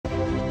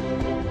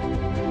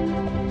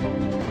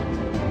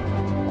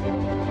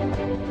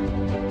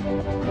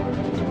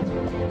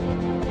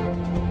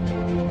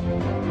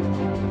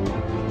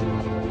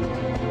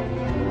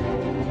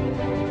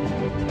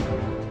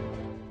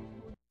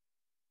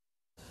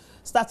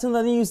Starting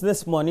the news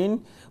this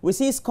morning, we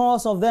see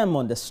scores of them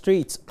on the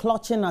streets,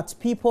 clutching at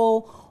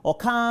people or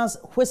cars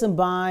whizzing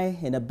by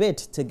in a bid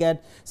to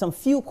get some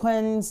few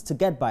coins to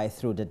get by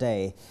through the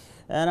day.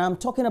 And I'm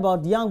talking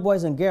about young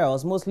boys and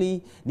girls,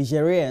 mostly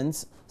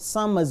Nigerians,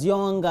 some as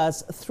young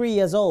as 3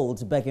 years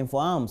old, begging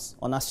for alms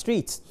on our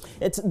streets.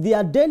 It's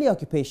their daily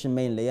occupation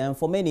mainly, and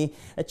for many,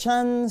 a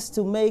chance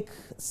to make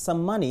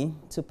some money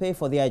to pay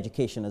for their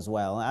education as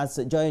well, as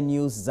Joy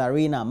News'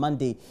 Zarina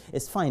Mandi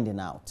is finding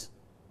out.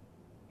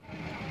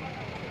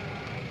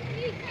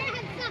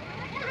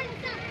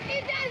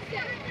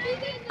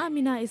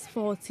 Amina is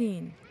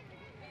 14.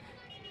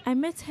 I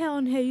met her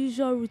on her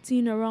usual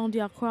routine around the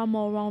Accra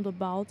Mall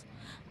roundabout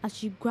as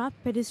she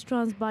grabbed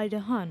pedestrians by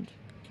the hand.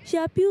 She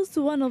appeals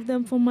to one of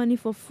them for money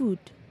for food,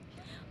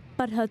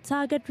 but her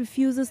target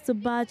refuses to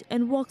budge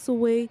and walks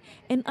away,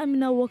 and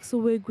Amina walks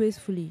away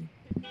gracefully.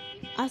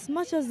 As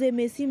much as they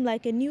may seem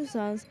like a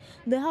nuisance,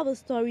 they have a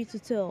story to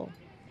tell.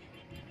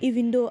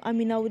 Even though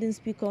Amina wouldn't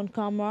speak on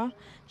camera,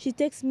 she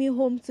takes me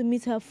home to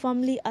meet her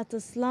family at a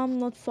slum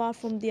not far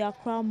from the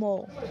Accra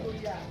Mall.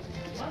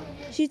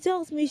 She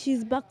tells me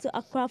she's back to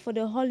Accra for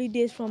the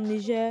holidays from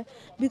Niger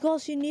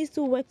because she needs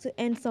to work to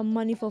earn some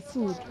money for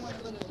food.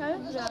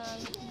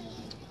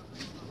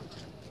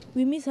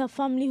 We meet her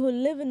family who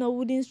live in a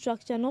wooden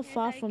structure not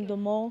far from the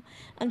mall,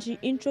 and she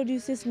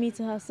introduces me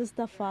to her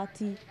sister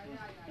Fati.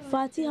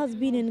 Fati has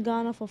been in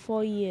Ghana for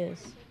 4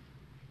 years.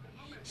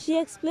 She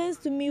explains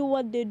to me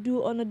what they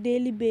do on a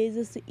daily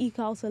basis to eke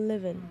out a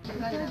living.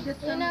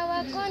 In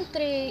our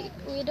country,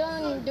 we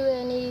don't do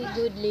any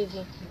good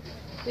living.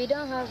 We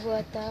don't have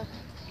water.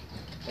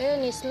 Rain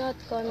is not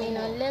coming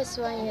unless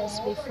 1 year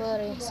before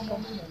rains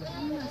come.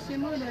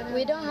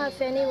 We don't have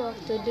any work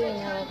to do in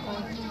our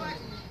country.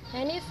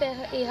 And if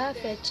you have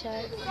a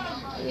child,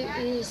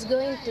 he is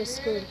going to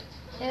school.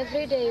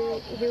 Every day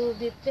he will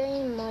be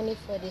paying money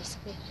for the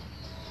school.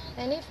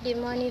 And if the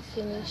money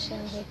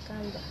finishes, he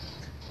comes back.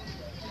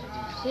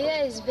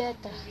 Here is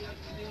better.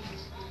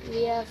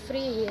 We are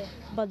free here.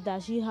 But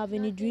does she have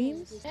any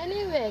dreams?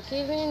 Anyway,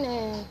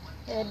 even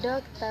a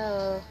doctor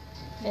or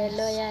a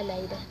lawyer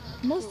like that.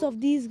 Most of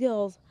these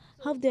girls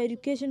have their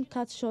education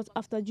cut short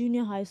after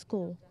junior high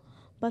school.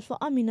 But for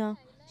Amina,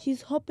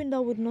 she's hoping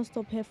that would not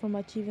stop her from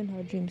achieving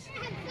her dreams.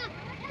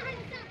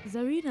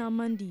 Zarina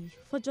Mandi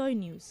for Joy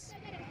News.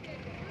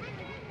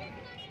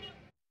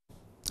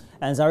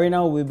 And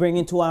Zarina will be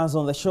bringing to us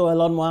on the show a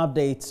lot more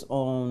updates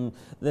on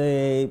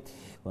the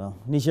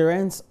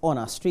Nigerians on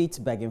our streets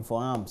begging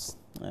for alms.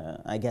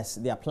 I guess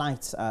their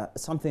plights are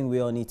something we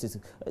all need to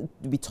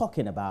be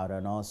talking about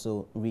and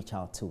also reach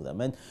out to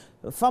them. And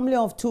a family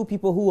of 2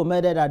 people who were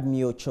murdered at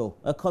Miocho,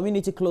 a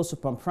community close to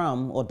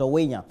Pampram or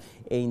Dawenya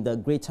in the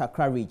Greater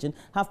Accra region,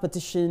 have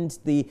petitioned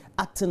the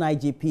acting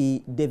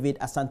IGP David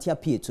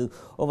Asante-Apietu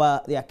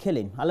over their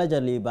killing,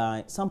 allegedly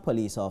by some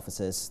police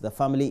officers. The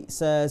family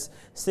says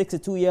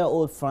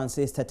 62-year-old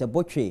Francis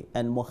Teteboche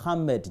and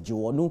Mohammed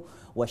Jiwonu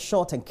were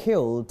shot and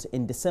killed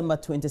in December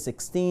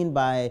 2016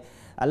 by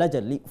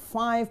allegedly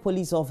 5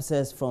 police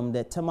officers from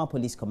the Tema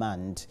Police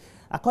Command.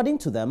 According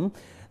to them,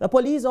 the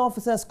police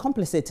officers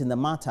complicit in the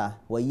matter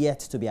were yet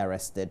to be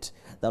arrested.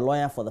 The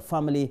lawyer for the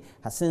family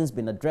has since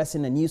been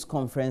addressing a news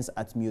conference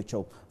at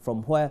Mutual,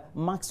 from where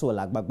Maxwell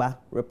Agbagba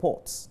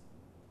reports.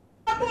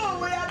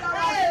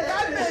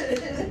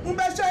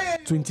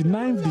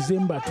 29th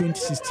December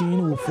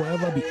 2016 will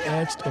forever be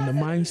etched on the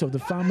minds of the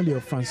family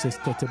of Francis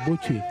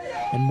Teteboche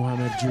and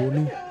Mohammed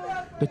Jiwonu.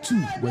 The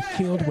 2 were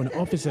killed when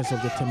officers of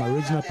the Tema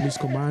Regional Police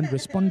Command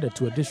responded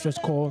to a distress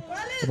call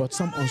about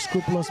some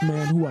unscrupulous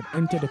men who had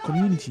entered the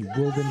community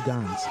wielding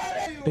guns.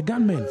 The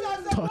gunmen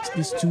touched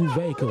these 2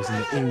 vehicles in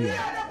the area.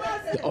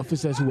 The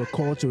officers who were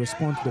called to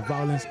respond to the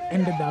violence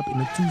ended up in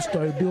a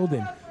 2-story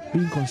building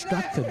being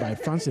constructed by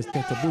Francis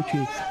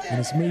Teteboche and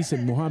his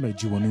mason Mohammed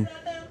Jiwonu.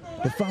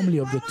 The family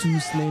of the 2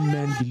 slain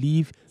men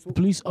believe the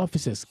police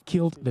officers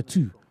killed the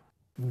 2.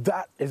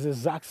 That is the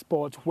exact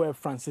spot where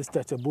Francis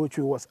Teteboche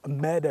was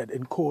murdered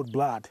in cold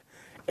blood.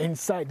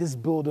 Inside this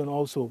building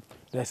also,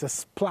 there's a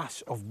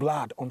splash of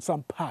blood on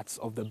some parts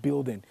of the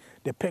building,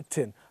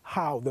 depicting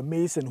how the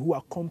mason who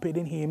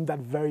accompanied him that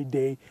very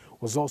day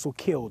was also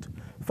killed.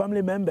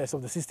 Family members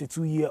of the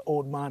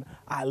 62-year-old man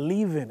are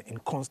living in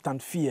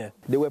constant fear.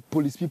 There were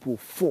police people,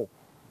 4,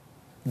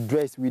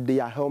 dressed with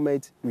their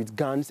helmets, with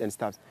guns and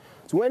stuff.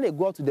 So when they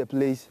got to the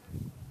place,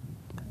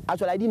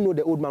 actually I didn't know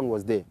the old man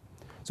was there.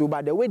 So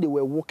by the way they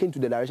were walking to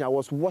the direction, I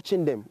was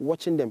watching them.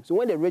 So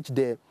when they reached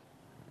there,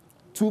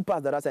 2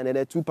 passed the other side and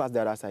then 2 passed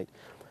the other side.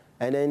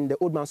 And then the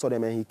old man saw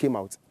them and he came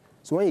out.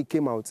 So when he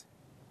came out,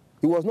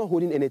 he was not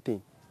holding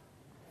anything.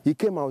 He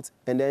came out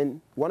and then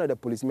one of the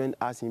policemen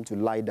asked him to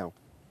lie down.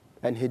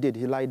 And he did,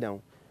 he lied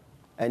down.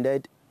 And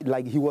then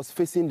like he was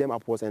facing them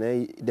upwards and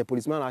then the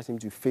policeman asked him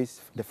to face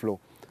the floor.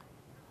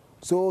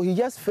 So he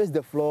just faced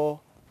the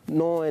floor,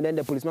 and then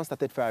the policeman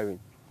started firing.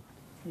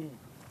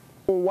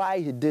 Why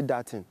he did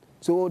that thing?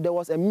 So there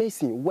was a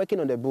mason working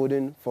on the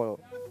building for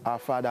our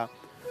father.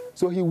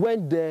 So he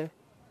went there,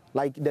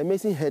 like the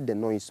mason heard the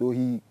noise, so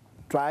he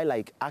try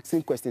like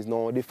asking questions.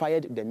 No, they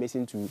fired the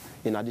mason too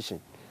in addition.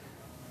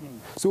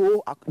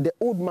 So the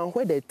old man,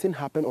 where the thing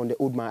happened on the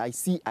old man,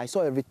 I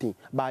saw everything,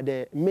 but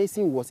the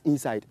mason was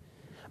inside.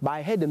 But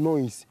I heard the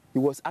noise. He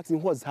was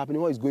asking what's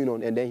happening, what is going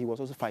on, and then he was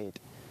also fired.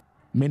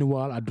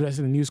 Meanwhile,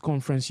 addressing a news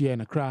conference here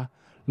in Accra,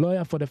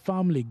 lawyer for the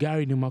family,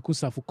 Gary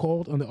Numakusafu,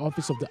 called on the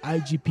office of the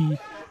IGP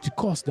to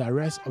cause the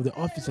arrest of the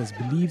officers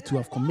believed to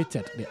have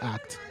committed the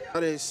act.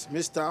 That is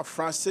Mr.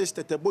 Francis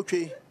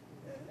Teteboche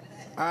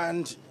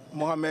and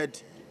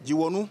Mohamed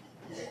Jiwonu.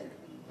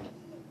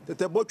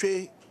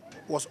 Teteboche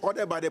was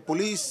ordered by the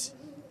police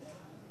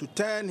to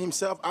turn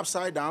himself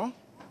upside down,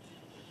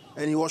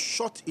 and he was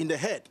shot in the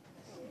head.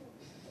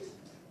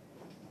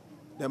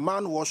 The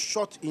man was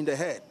shot in the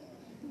head.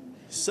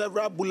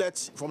 Several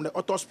bullets from the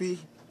autopsy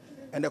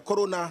and the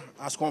coroner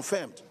has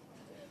confirmed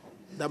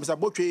that Mr.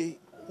 Boche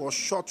was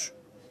shot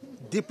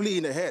deeply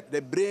in the head.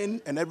 The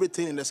brain and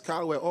everything in the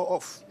skull were all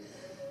off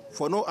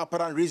for no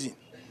apparent reason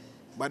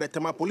by the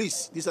Tema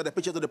police. These are the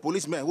pictures of the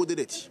policemen who did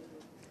it.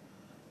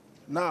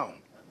 Now,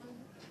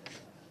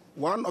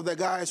 one of the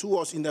guys who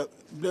was in the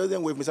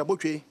building with Mr.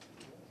 Boche,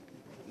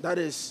 that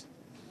is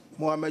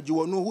Mohamed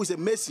Jiwonu, who is a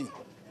Mason,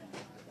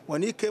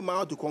 when he came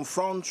out to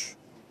confront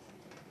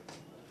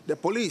the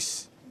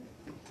police,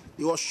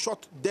 he was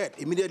shot dead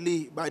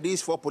immediately by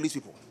these 4 police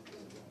people.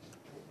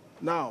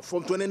 Now,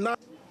 from 29,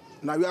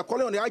 now we are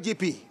calling on the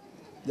IGP,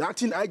 the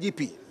acting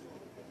IGP,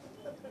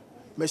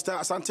 Mr.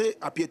 Asante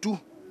Apietu,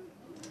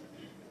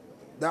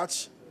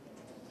 that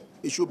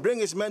he should bring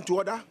his men to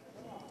order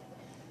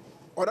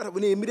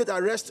the immediate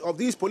arrest of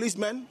these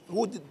policemen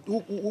who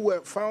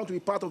were found to be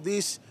part of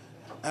this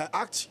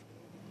act,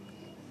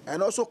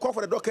 and also call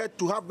for the docket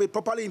to have it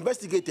properly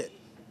investigated.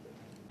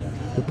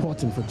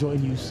 Reporting for Joy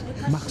News,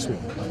 Maxwell.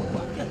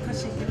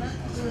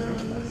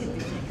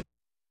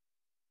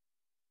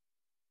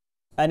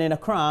 And in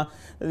Accra,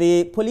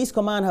 the police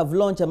command have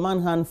launched a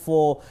manhunt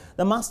for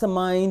the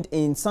mastermind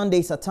in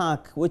Sunday's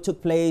attack, which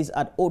took place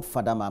at Old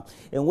Fadama,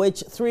 in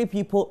which 3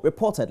 people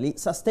reportedly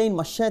sustained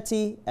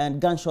machete and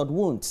gunshot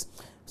wounds.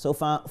 So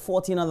far,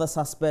 14 other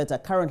suspects are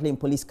currently in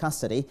police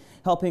custody,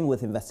 helping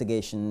with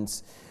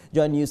investigations.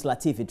 Joy News'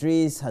 Latif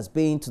Idris has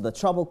been to the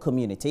troubled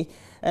community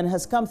and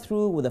has come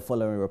through with the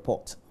following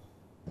report.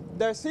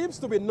 There seems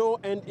to be no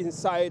end in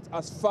sight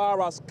as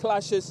far as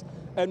clashes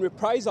and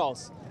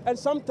reprisals, and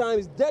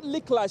sometimes deadly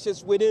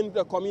clashes within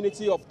the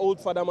community of Old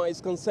Fadama is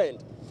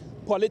concerned.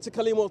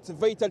 Politically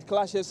motivated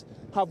clashes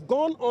have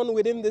gone on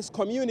within this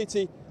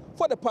community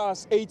for the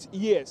past 8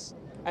 years,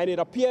 and it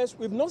appears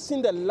we've not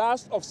seen the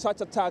last of such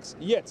attacks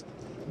yet.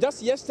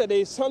 Just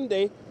yesterday,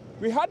 Sunday,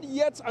 we had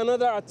yet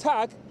another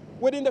attack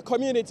within the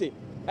community,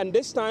 and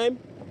this time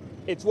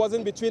it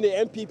wasn't between the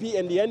MPP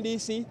and the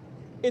NDC,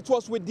 it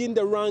was within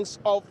the ranks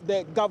of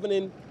the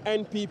governing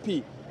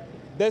NPP.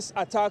 This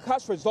attack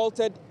has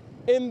resulted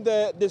in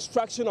the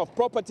destruction of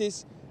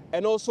properties,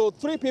 and also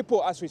 3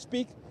 people, as we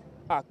speak,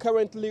 are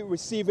currently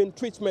receiving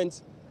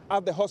treatment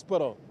at the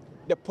hospital.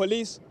 The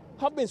police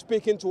have been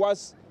speaking to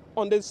us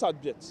on this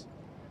subject.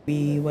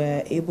 We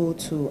were able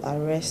to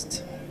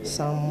arrest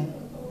some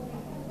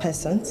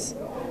persons,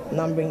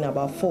 numbering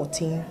about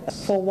 14.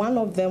 For one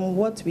of them,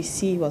 what we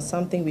see was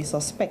something we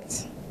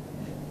suspect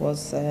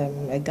was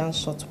a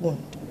gunshot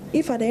wound.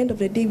 If at the end of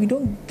the day we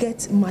don't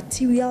get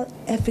material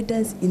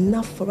evidence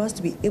enough for us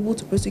to be able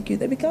to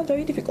prosecute, it becomes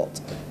very difficult.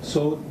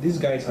 So these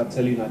guys are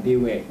telling that they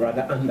were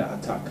rather under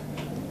attack.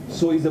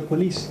 So is the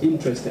police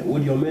interested?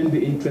 Would your men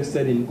be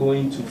interested in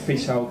going to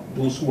fish out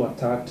those who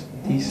attacked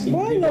these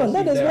individuals? Why not?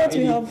 That is what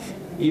we have.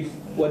 If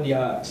what they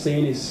are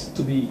saying is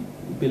to be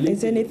believed.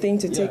 Is anything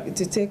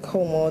to take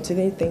home or to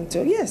anything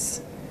to?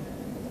 Yes.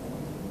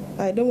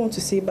 I don't want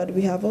to say, but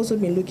we have also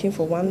been looking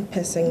for one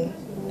person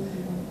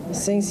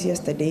since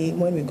yesterday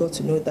when we got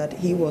to know that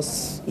he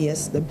was,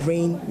 yes, the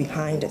brain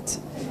behind it.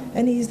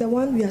 And he is the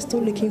one we are still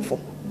looking for.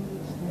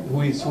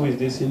 Who is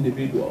this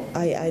individual?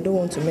 I don't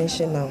want to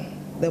mention now.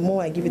 The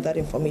more I give you that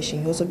information,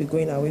 he'll also be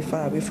going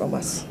far away from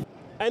us.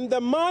 And the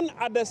man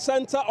at the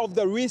center of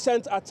the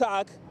recent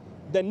attack,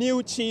 the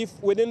new chief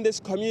within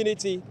this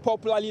community,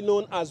 popularly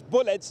known as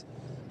Bullet,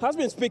 has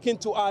been speaking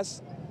to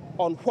us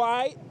on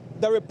why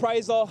the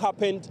reprisal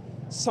happened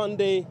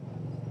Sunday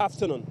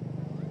afternoon.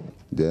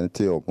 They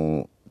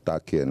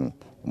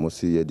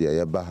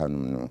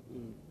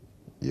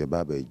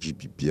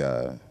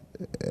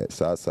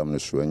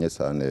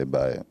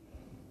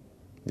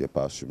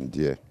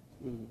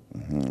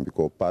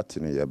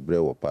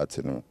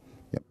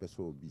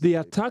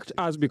attacked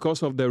us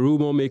because of the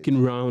rumor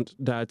making round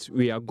that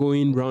we are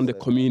going round the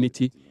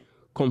community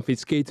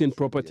confiscating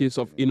properties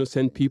of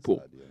innocent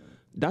people.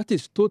 That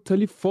is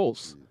totally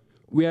false.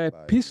 We are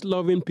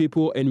peace-loving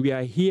people and we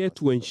are here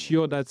to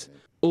ensure that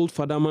Old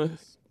Fadama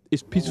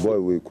is peaceful.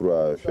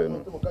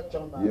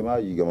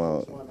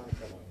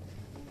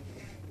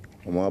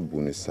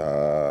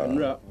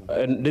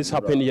 And this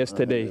happened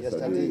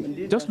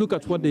yesterday. Just look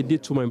at what they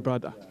did to my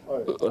brother.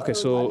 Okay,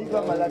 so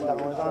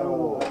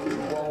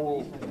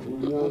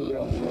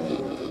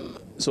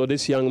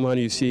this young man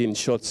you see in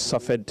shorts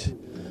suffered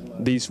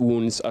these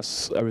wounds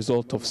as a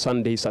result of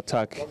Sunday's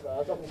attack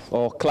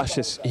or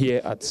clashes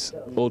here at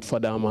Old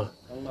Fadama,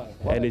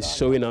 and it's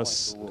showing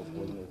us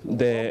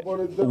the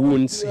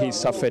wounds he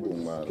suffered,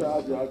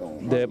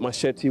 the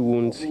machete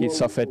wounds he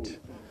suffered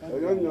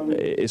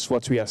is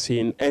what we are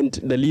seeing. And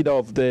the leader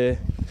of the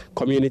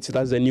community,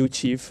 that's the new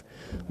chief,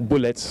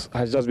 Bullets,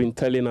 has just been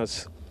telling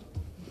us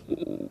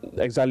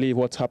exactly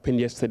what happened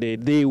yesterday.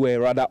 They were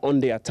rather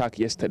on the attack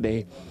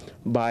yesterday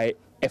by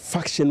a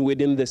faction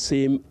within the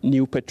same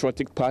New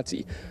Patriotic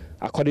Party.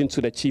 According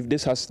to the chief,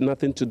 this has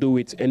nothing to do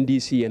with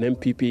NDC and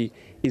MPP.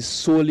 It's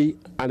solely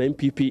an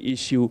MPP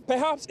issue.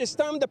 Perhaps it's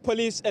time the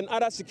police and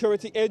other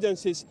security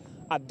agencies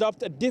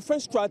adopt a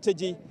different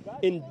strategy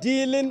in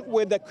dealing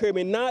with the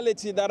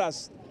criminality that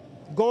has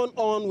gone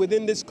on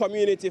within this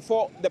community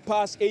for the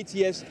past 8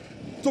 years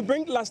to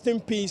bring lasting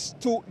peace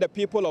to the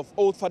people of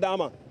Old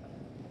Fadama.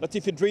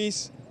 Latif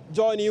Idris,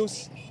 Joy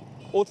News,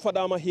 Old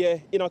Fadama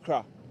here in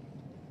Accra.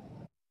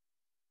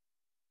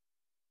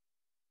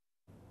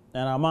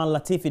 And our man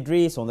Latif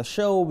Idris on the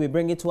show, we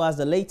bring it to us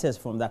the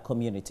latest from that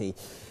community.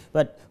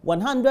 But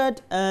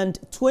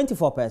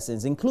 124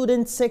 persons,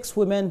 including 6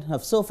 women,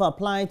 have so far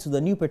applied to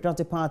the New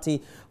Patriotic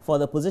Party for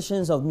the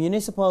positions of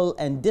municipal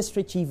and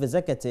district chief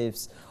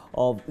executives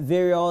of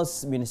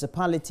various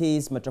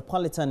municipalities,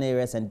 metropolitan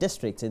areas and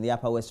districts in the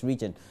Upper West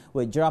region,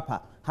 with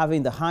Jirapa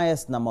having the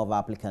highest number of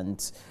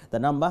applicants. The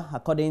number,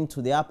 according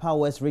to the Upper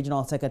West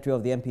Regional Secretary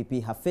of the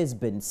MPP, Hafiz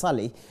bin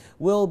Salih,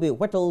 will be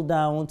whittled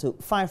down to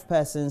 5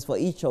 persons for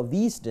each of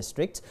these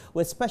districts,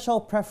 with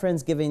special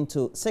preference given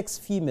to 6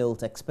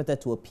 females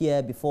expected to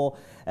appear before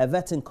a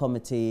vetting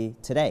committee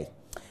today.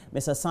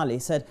 Mr. Salih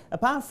said,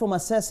 apart from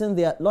assessing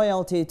their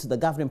loyalty to the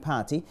governing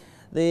party,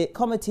 the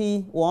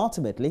committee will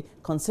ultimately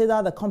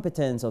consider the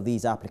competence of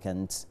these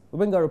applicants. We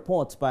bring a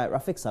report by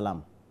Rafiq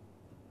Salam.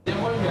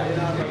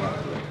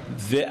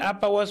 The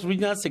Upper West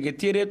Regional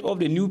Secretariat of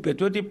the New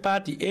Patriotic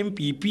Party,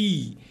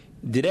 MPP,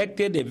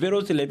 directed the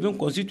various 11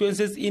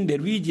 constituencies in the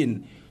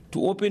region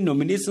to open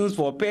nominations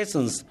for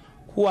persons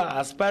who are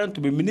aspiring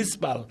to be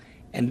municipal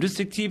and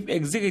district chief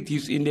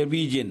executives in the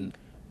region.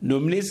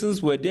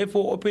 Nominations were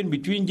therefore opened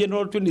between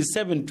January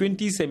 27,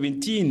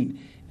 2017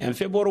 and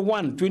February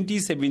 1,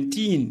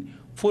 2017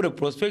 for the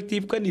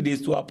prospective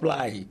candidates to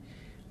apply.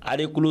 At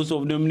the close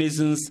of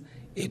nominations,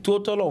 a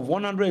total of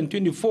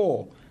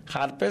 124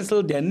 had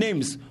penciled their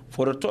names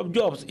for the top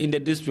jobs in the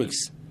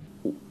districts.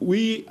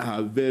 We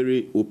are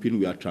very open,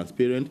 we are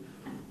transparent.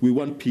 We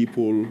want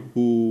people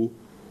who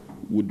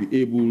would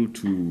be able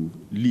to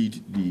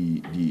lead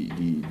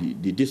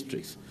the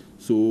districts.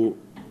 So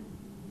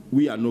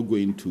we are not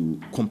going to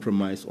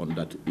compromise on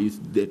that.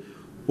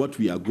 What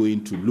we are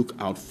going to look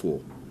out for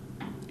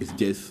is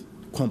just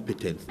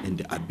competence and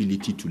the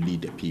ability to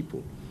lead the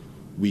people.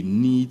 We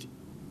need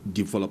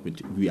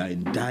development. We are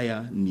in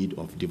dire need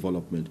of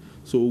development.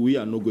 So we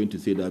are not going to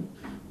say that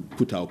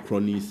put our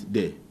cronies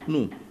there.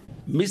 No.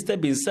 Mr.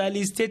 Bin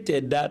Salih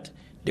stated that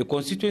the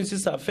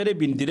constituencies have further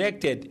been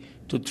directed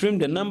to trim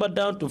the number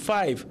down to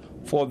 5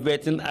 for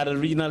vetting at a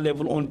regional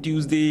level on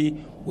Tuesday,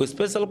 with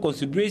special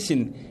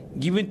consideration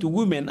given to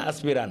women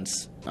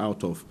aspirants.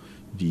 Out of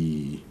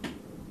the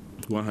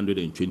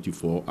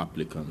 124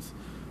 applicants,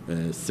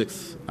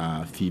 6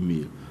 are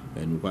female,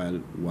 and while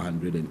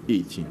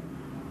 118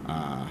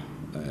 are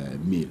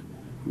male.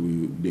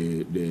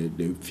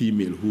 The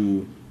female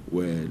who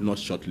were not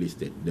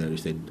shortlisted, there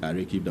is a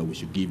directive that we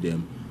should give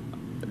them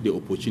the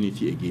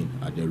opportunity again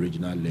at the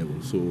regional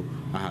level. So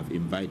I have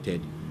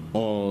invited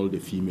all the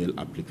female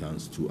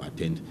applicants to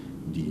attend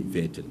the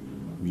vetting.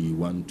 We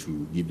want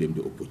to give them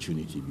the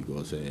opportunity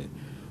because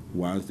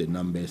once the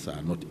numbers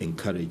are not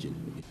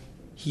encouraging.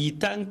 He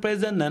thanked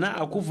President Nana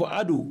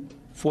Akufo-Addo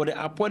for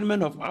the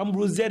appointment of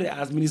Ambrose Zere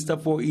as Minister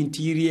for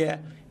Interior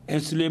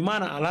and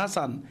Suleimana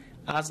Al-Hassan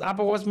as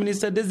Upper West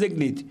Minister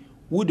designate,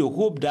 with the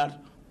hope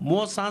that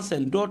more sons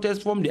and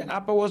daughters from the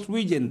Upper West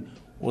region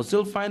will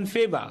still find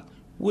favor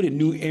with the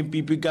new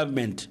MPP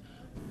government.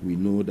 We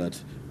know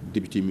that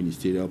deputy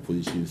ministerial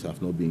positions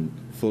have not been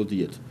filled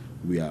yet.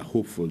 We are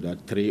hopeful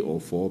that 3 or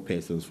 4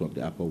 persons from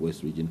the Upper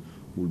West region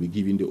will be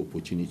given the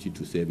opportunity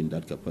to serve in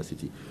that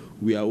capacity.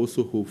 We are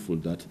also hopeful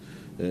that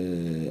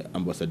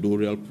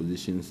ambassadorial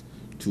positions,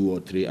 2 or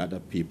 3 other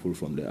people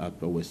from the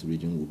Upper West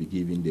region will be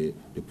given the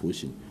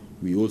position.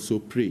 We also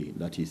pray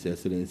that His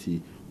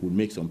Excellency will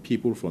make some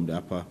people from the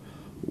Upper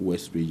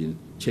West region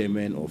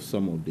chairman of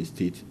some of the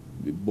state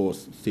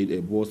boss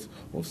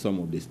of some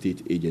of the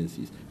state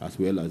agencies, as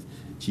well as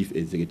chief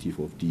executive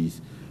of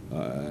these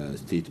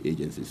state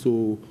agencies.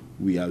 So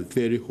we are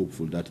very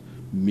hopeful that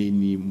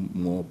many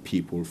more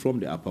people from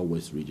the Upper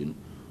West region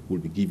will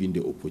be given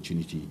the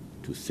opportunity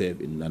to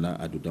serve in Nana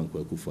Addo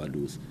Dankwa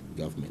Akufo-Addo's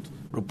government.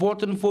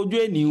 Reporting for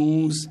Joy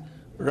News,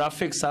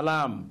 Rafiq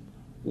Salam.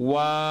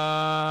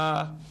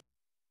 Wa.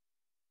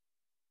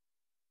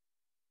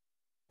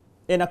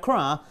 In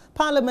Accra,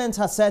 Parliament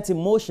has set in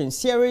motion a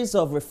series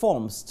of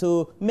reforms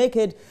to make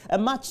it a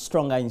much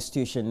stronger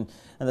institution.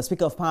 And the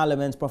Speaker of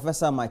Parliament,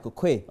 Professor Michael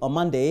Quay, on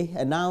Monday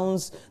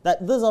announced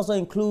that this also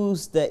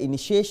includes the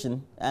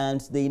initiation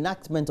and the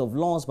enactment of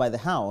laws by the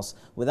House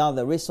without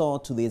the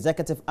resort to the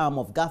executive arm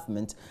of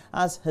government,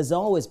 as has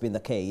always been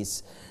the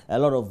case. A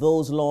lot of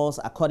those laws,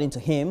 according to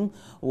him,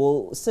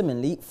 will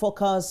seemingly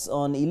focus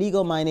on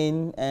illegal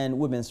mining and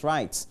women's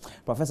rights.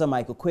 Professor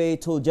Michael Quay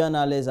told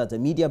journalists at a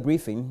media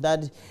briefing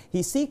that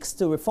he seeks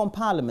to reform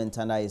Parliament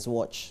under his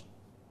watch.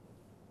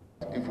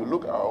 If you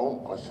look at our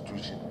own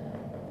constitution,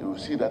 you will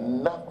see that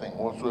nothing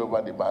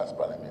whatsoever demands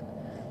Parliament.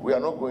 We are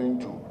not going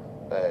to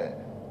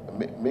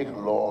make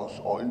laws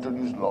or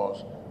introduce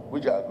laws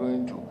which are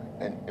going to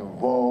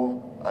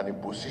involve an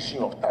imposition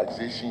of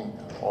taxation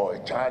or a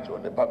charge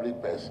on the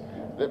public purse.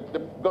 The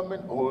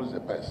government holds the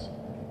purse,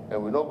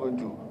 and we're not going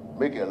to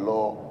make a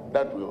law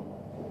that will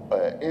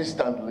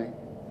instantly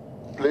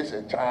place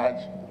a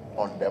charge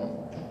on them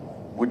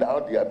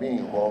without their being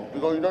involved,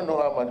 because you don't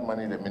know how much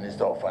money the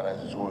Minister of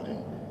Finance is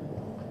holding.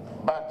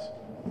 But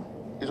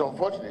it's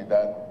unfortunate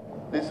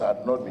that this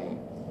had not been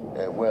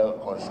well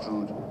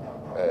construed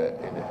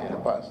in the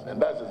past,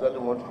 and that's exactly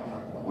what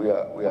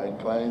we are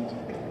inclined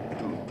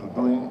to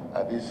doing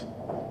at this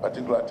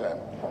particular time.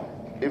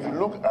 If you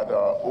look at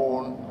our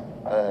own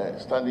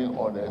standing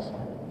orders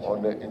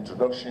on the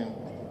introduction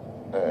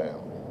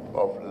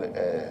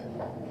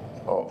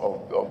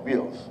of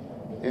bills,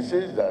 it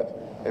says that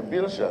a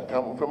bill shall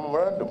come from a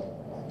memorandum,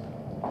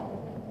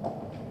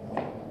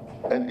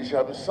 and it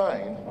shall be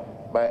signed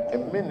by a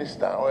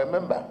minister or a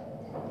member.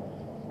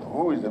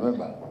 Who is the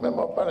member?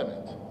 Member of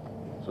Parliament.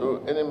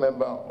 So any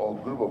member or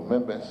group of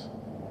members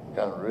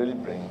can really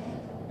bring.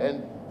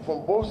 And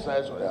from both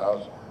sides of the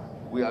House,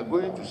 we are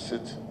going to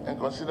sit and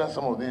consider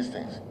some of these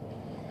things.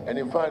 And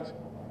in fact,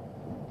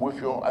 with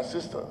your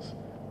assistance,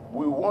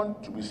 we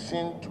want to be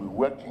seen to be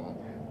working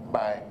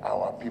by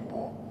our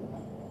people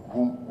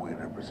whom we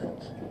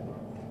represent.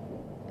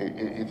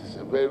 It is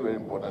a very, very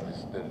important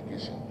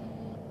delegation.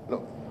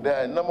 Look, there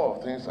are a number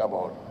of things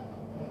about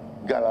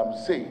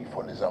Galamsey,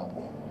 for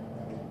example.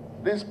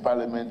 This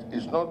Parliament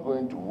is not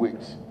going to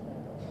wait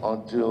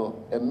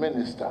until a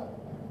minister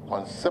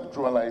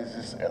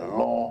conceptualizes a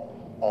law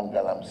on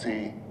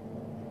Galamsey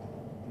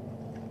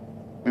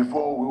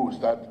before we will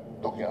start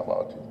talking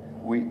about it.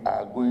 We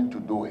are going to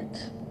do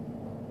it.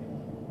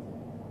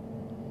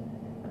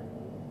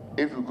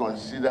 If you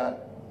consider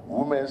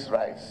women's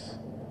rights,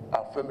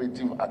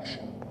 affirmative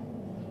action,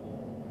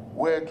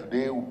 where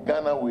today,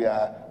 Ghana, we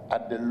are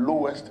at the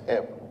lowest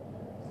ebb,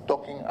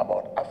 talking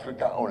about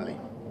Africa only.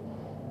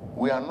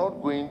 We are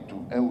not going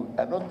to, and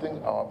I don't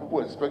think our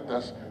people expect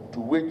us to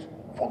wait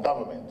for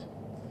government,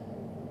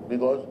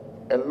 because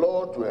a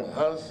law to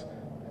enhance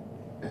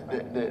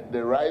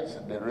the rights,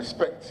 the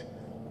respect,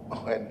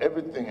 and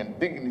everything, and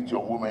dignity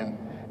of women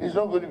is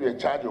not going to be a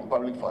charge on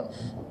public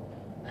funds.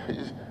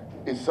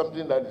 It's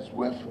something that is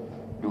worth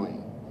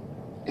doing.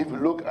 If you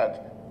look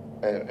at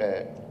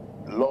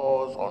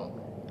laws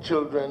on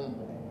children,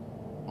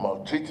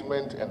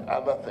 maltreatment, and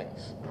other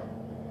things,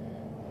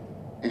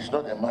 it's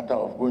not a matter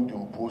of going to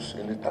impose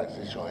any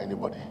taxation on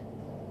anybody,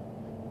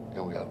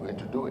 and we are going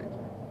to do it.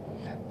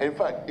 In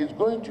fact, it's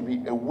going to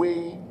be a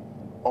way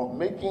of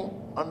making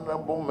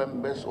honorable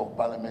members of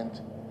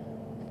Parliament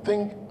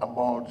think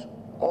about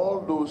all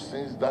those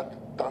things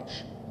that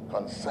touch,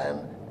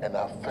 concern, and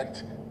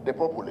affect the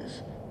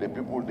populace, the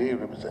people they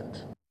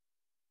represent.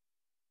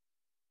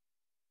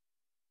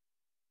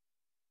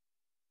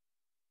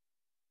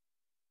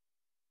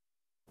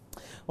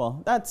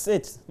 Well, that's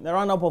it. The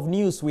roundup of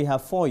news we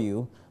have for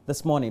you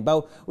this morning.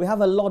 But we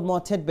have a lot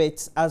more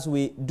tidbits as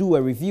we do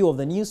a review of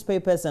the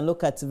newspapers and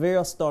look at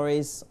various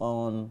stories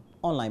on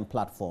online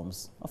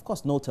platforms. Of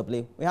course,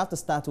 notably, we have to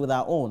start with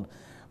our own,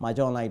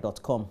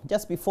 myjournline.com.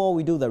 Just before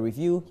we do the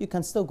review, you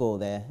can still go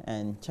there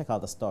and check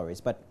out the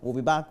stories. But we'll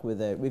be back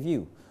with a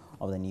review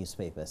of the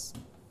newspapers.